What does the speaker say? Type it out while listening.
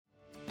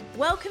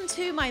Welcome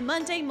to my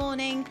Monday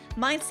morning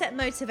mindset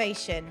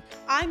motivation.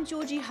 I'm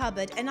Georgie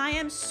Hubbard and I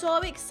am so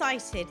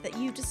excited that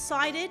you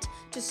decided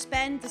to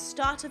spend the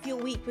start of your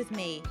week with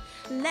me.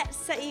 Let's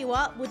set you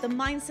up with the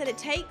mindset it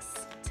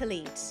takes to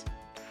lead.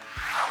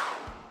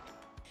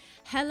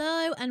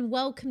 Hello and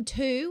welcome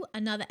to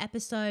another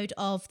episode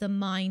of the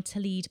Mind to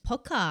Lead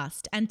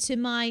podcast and to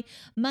my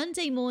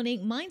Monday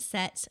morning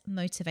mindset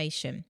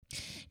motivation.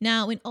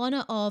 Now, in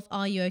honor of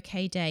Are You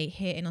OK Day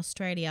here in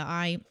Australia,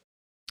 I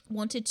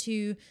wanted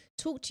to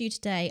talk to you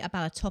today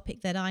about a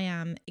topic that I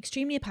am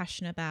extremely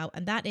passionate about,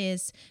 and that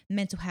is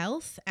mental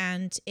health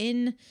and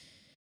in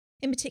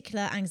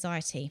particular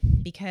anxiety,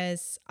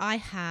 because I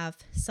have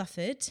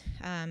suffered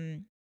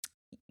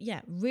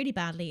really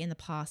badly in the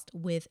past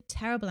with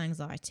terrible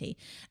anxiety.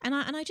 And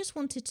I just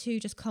wanted to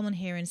just come on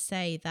here and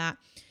say that,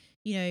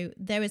 you know,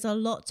 there is a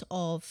lot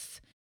of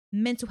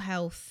mental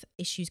health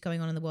issues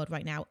going on in the world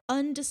right now,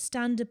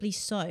 understandably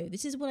so.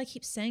 This is what I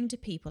keep saying to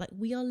people, like,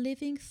 we are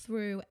living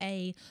through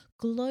a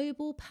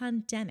global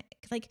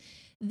pandemic. Like,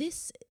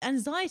 this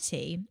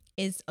anxiety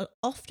is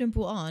often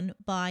brought on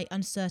by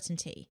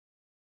uncertainty,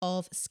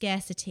 of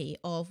scarcity,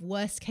 of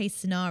worst case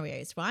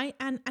scenarios, right?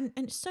 And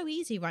it's so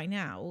easy right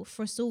now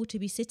for us all to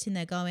be sitting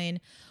there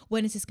going,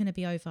 when is this going to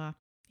be over?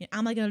 You know,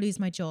 am I going to lose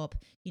my job?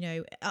 You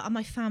know, are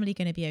my family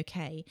going to be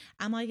okay?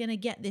 Am I going to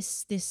get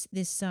this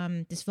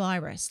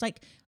virus?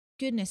 Like,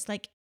 goodness,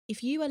 like,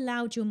 if you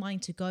allowed your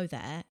mind to go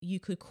there, you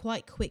could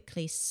quite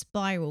quickly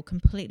spiral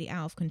completely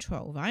out of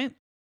control, right?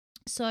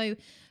 So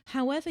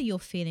however you're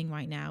feeling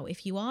right now,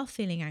 if you are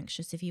feeling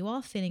anxious, if you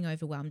are feeling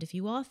overwhelmed, if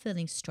you are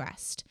feeling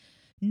stressed,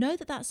 know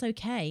that that's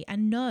okay,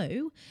 and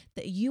know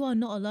that you are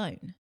not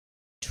alone.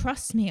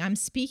 Trust me, I'm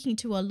speaking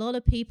to a lot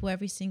of people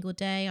every single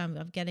day.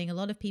 I'm getting a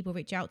lot of people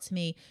reach out to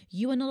me.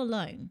 You are not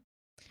alone.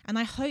 And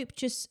I hope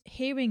just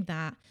hearing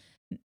that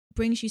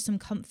brings you some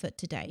comfort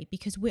today,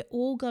 because we're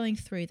all going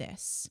through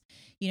this,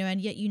 you know, and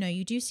yet, you know,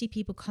 you do see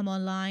people come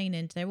online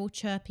and they're all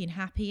chirpy and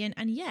happy.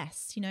 And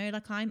yes, you know,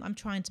 like I'm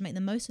trying to make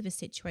the most of this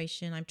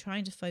situation. I'm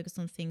trying to focus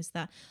on things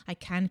that I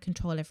can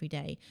control every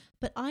day,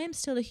 but I am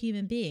still a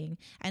human being.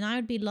 And I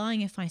would be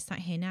lying if I sat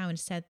here now and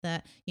said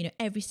that, you know,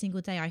 every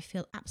single day I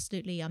feel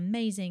absolutely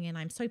amazing and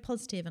I'm so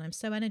positive and I'm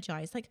so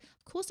energized. Like,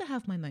 of course I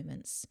have my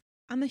moments.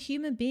 I'm a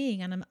human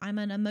being and I'm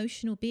an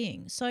emotional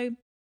being. So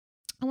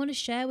I want to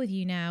share with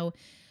you now,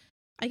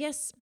 I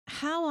guess,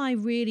 how I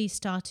really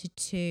started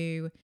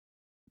to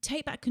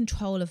take back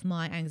control of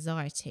my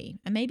anxiety.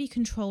 And maybe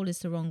control is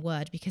the wrong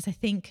word, because I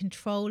think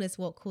control is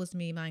what caused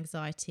me my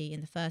anxiety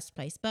in the first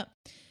place. But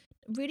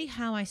really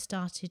how I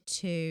started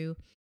to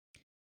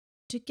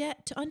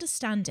get to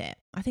understand it.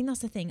 I think that's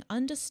the thing,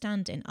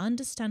 understand it and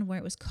understand where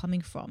it was coming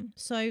from.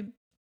 So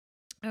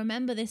I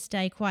remember this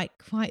day quite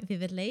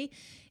vividly.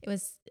 It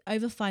was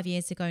over 5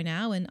 years ago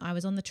now, and I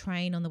was on the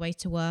train on the way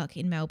to work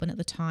in Melbourne at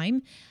the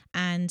time,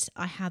 and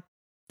I had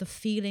the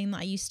feeling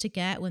that I used to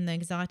get when the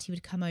anxiety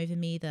would come over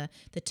me, the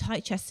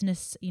tight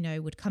chestness, you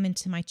know, would come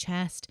into my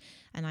chest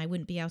and I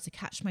wouldn't be able to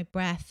catch my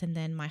breath, and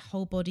then my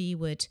whole body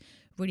would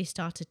really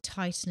start to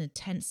tighten and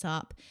tense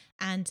up,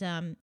 and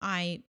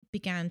I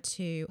began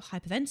to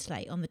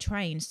hyperventilate on the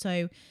train. So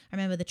I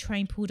remember the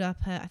train pulled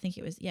up at, I think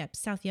it was,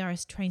 South Yarra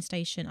train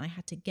station. I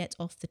had to get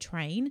off the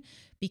train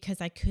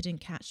because I couldn't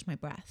catch my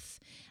breath.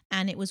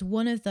 And it was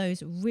one of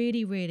those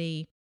really,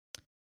 really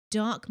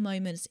dark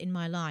moments in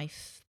my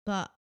life.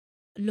 But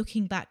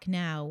looking back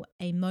now,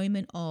 a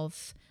moment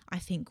of, I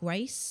think,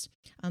 grace,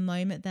 a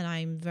moment that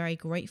I'm very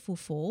grateful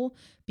for,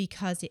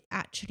 because it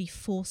actually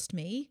forced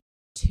me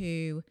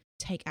to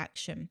take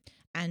action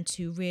and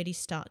to really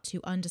start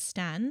to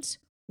understand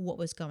what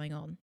was going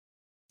on.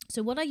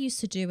 So what I used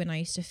to do when I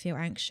used to feel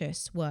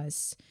anxious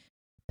was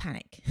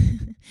panic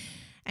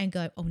and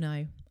go, oh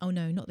no,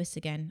 not this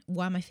again.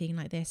 Why am I feeling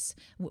like this?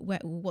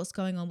 What's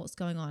going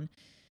on?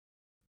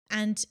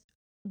 And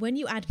when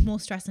you add more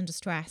stress under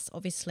stress,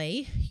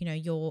 obviously, you know,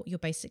 you're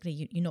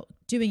basically, you're not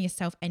doing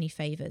yourself any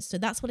favors. So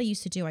that's what I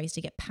used to do. I used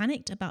to get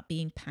panicked about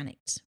being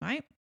panicked,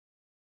 right?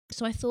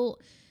 So I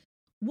thought,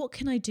 what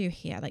can I do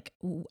here? Like,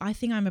 I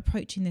think I'm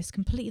approaching this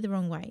completely the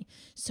wrong way.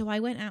 So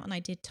I went out and I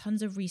did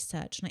tons of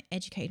research and I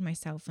educated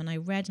myself and I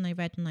read and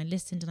I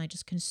listened and I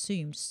just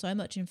consumed so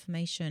much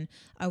information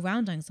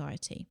around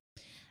anxiety.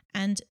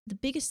 And the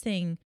biggest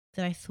thing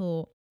that I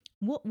thought,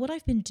 what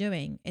I've been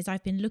doing is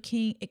I've been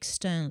looking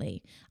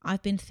externally.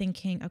 I've been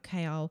thinking,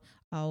 okay, I'll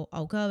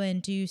go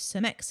and do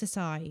some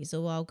exercise,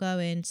 or I'll go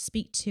and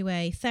speak to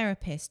a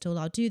therapist, or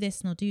I'll do this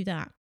and I'll do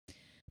that.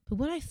 But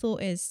what I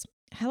thought is,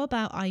 how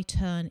about I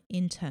turn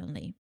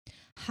internally?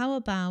 How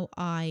about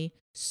I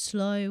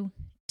slow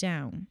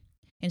down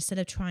instead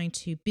of trying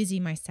to busy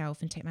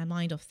myself and take my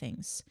mind off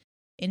things?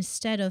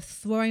 Instead of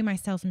throwing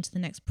myself into the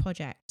next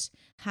project,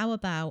 how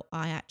about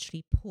I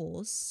actually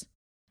pause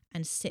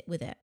and sit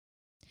with it?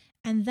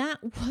 And that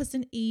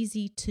wasn't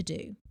easy to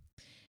do,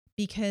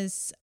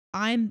 because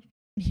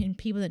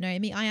people that know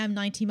me, I am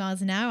 90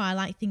 miles an hour. I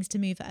like things to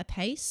move at a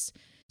pace.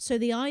 So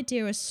the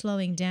idea of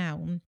slowing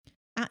down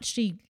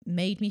actually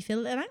made me feel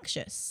a little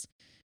anxious.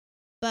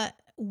 But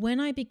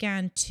when I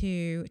began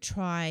to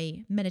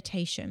try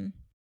meditation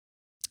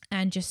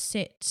and just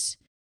sit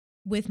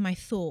with my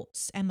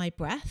thoughts and my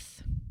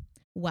breath,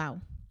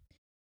 wow,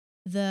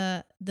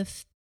 the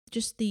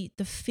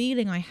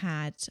feeling I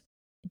had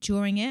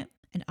during it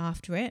and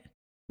after it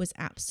was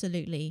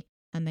absolutely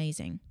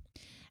amazing.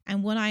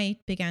 And what I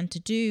began to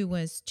do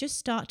was just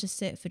start to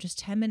sit for just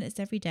 10 minutes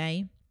every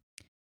day,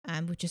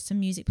 with just some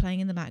music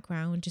playing in the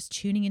background, just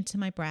tuning into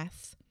my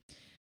breath.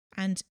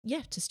 And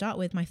yeah, to start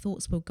with, my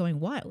thoughts were going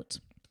wild.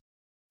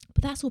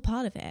 But that's all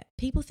part of it.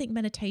 People think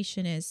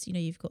meditation is,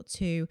 you've got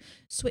to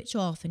switch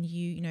off and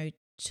you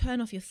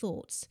turn off your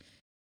thoughts.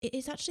 It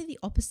is actually the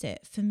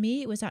opposite. For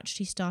me, it was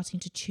actually starting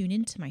to tune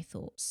into my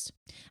thoughts.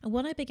 And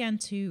what I began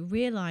to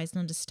realize and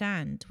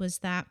understand was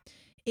that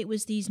it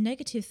was these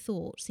negative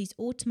thoughts, these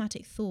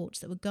automatic thoughts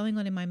that were going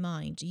on in my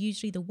mind,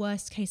 usually the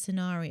worst case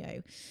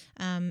scenario,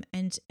 and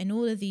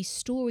all of these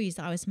stories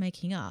that I was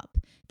making up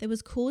that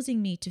was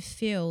causing me to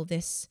feel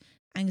this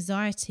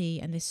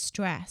anxiety and this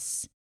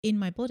stress in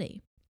my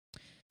body.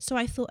 So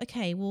I thought,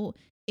 okay, well,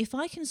 if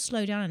I can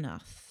slow down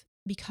enough,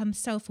 become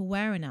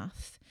self-aware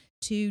enough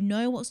to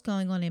know what's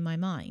going on in my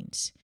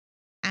mind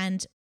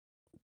and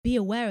be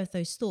aware of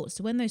those thoughts.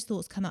 So when those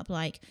thoughts come up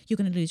like, you're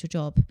going to lose your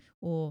job,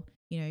 or,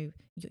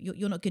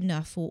 you're not good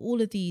enough, or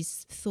all of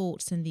these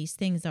thoughts and these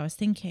things I was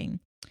thinking,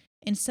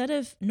 instead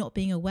of not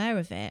being aware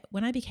of it,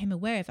 when I became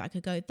aware of it, I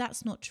could go,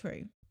 that's not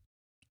true.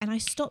 And I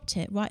stopped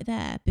it right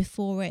there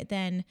before it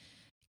then,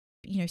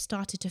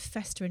 started to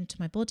fester into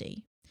my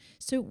body.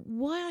 So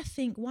why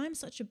I'm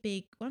so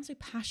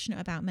passionate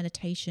about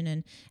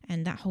meditation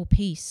and that whole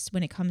piece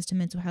when it comes to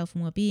mental health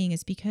and well-being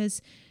is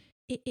because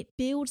it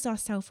builds our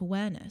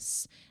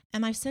self-awareness.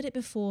 And I've said it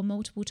before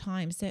multiple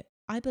times that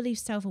I believe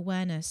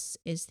self-awareness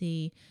is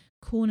the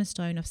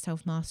cornerstone of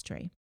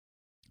self-mastery.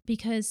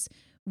 Because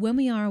when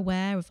we are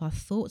aware of our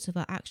thoughts, of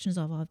our actions,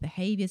 of our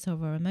behaviors,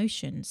 of our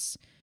emotions,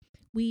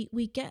 we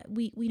regain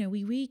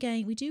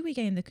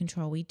the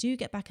control. We do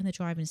get back in the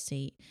driving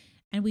seat,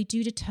 and we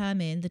do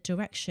determine the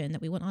direction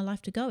that we want our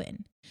life to go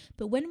in.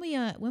 But when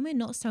we're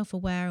not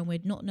self-aware and we're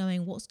not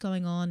knowing what's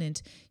going on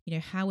and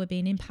how we're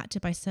being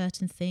impacted by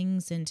certain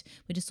things, and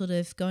we're just sort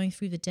of going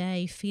through the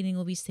day feeling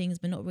all these things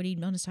but not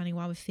really understanding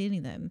why we're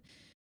feeling them,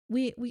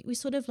 we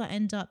sort of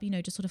end up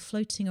just sort of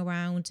floating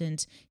around,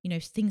 and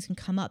things can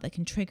come up that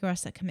can trigger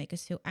us, that can make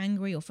us feel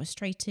angry or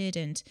frustrated.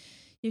 And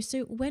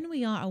so when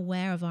we are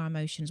aware of our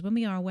emotions, when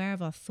we are aware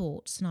of our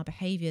thoughts and our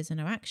behaviors and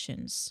our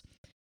actions,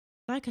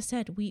 like I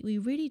said, we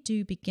really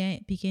do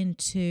begin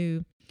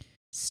to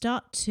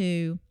start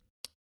to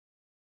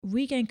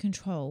regain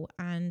control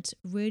and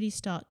really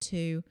start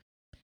to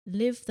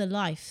live the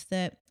life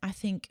that I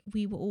think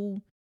we were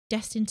all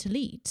destined to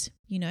lead,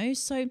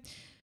 So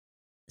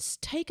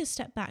take a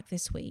step back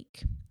this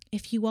week.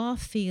 If you are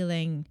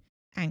feeling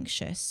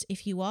anxious,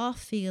 if you are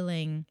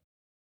feeling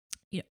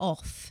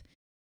off,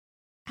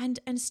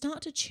 and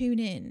start to tune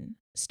in.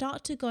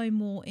 Start to go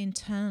more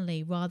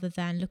internally rather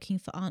than looking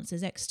for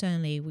answers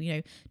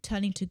externally,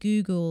 turning to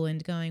Google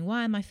and going,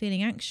 why am I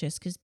feeling anxious?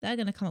 Because they're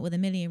going to come up with a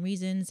million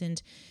reasons.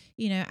 And,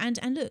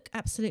 and look,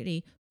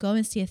 absolutely, go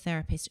and see a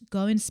therapist,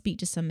 go and speak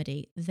to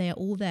somebody. They're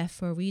all there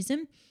for a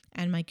reason.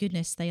 And my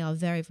goodness, they are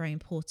very, very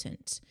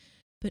important.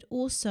 But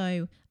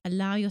also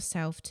allow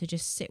yourself to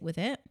just sit with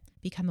it,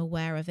 become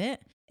aware of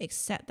it,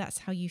 accept that's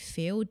how you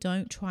feel.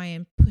 Don't try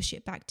and push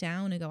it back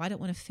down and go, I don't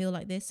want to feel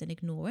like this, and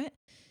ignore it.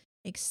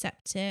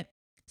 Accept it.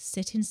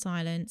 Sit in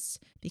silence,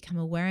 become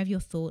aware of your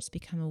thoughts,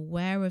 become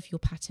aware of your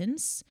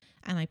patterns.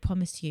 And I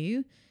promise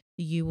you,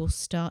 you will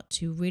start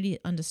to really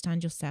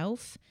understand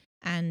yourself.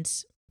 And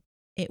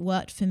it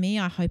worked for me.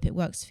 I hope it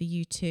works for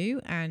you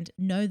too. And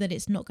know that you're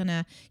not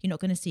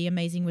going to see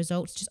amazing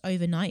results just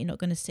overnight. You're not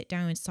going to sit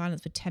down in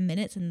silence for 10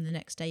 minutes and then the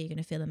next day you're going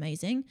to feel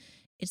amazing.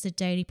 It's a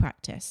daily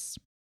practice,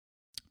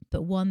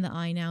 but one that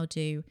I now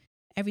do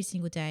every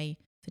single day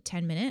for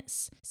 10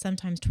 minutes,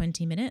 sometimes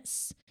 20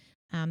 minutes,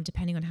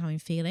 depending on how I'm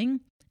feeling.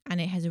 And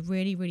it has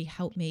really, really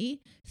helped me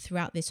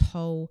throughout this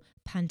whole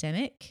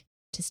pandemic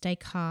to stay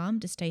calm,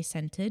 to stay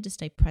centered, to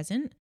stay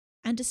present,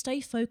 and to stay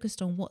focused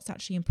on what's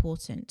actually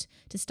important,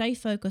 to stay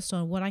focused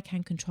on what I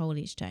can control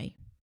each day.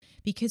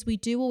 Because we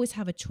do always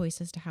have a choice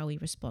as to how we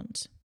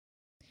respond.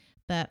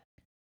 But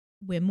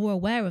we're more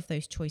aware of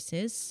those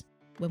choices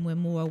when we're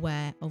more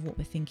aware of what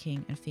we're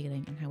thinking and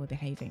feeling and how we're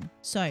behaving.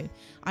 So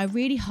I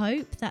really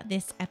hope that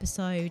this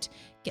episode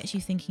gets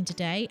you thinking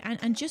today.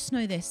 And just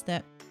know this,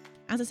 that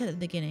as I said at the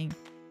beginning,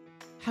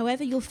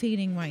 however you're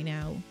feeling right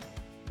now,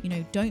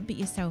 don't beat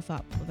yourself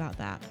up about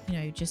that.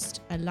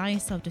 Just allow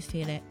yourself to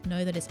feel it.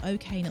 Know that it's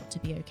okay not to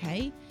be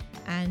okay.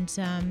 And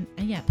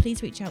yeah,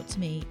 please reach out to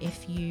me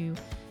if you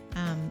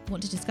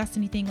want to discuss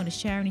anything, want to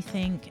share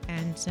anything.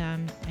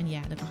 And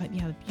yeah, look, I hope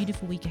you have a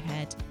beautiful week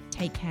ahead.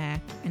 Take care,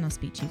 and I'll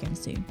speak to you again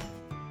soon.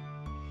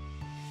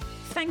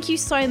 Thank you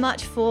so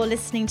much for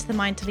listening to the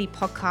Mind to Lead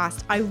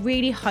podcast. I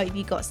really hope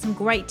you got some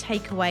great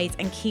takeaways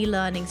and key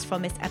learnings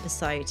from this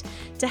episode.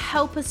 To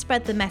help us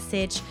spread the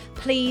message,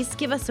 please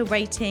give us a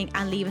rating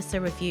and leave us a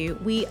review.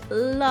 We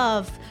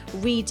love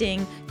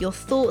reading your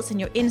thoughts and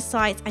your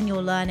insights and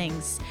your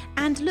learnings.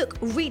 And look,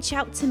 reach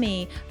out to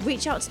me.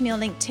 Reach out to me on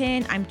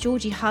LinkedIn. I'm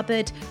Georgie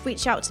Hubbard.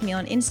 Reach out to me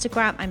on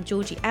Instagram. I'm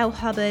Georgie L.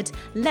 Hubbard.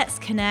 Let's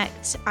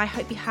connect. I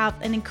hope you have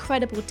an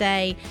incredible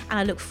day, and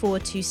I look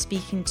forward to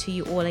speaking to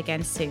you all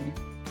again soon.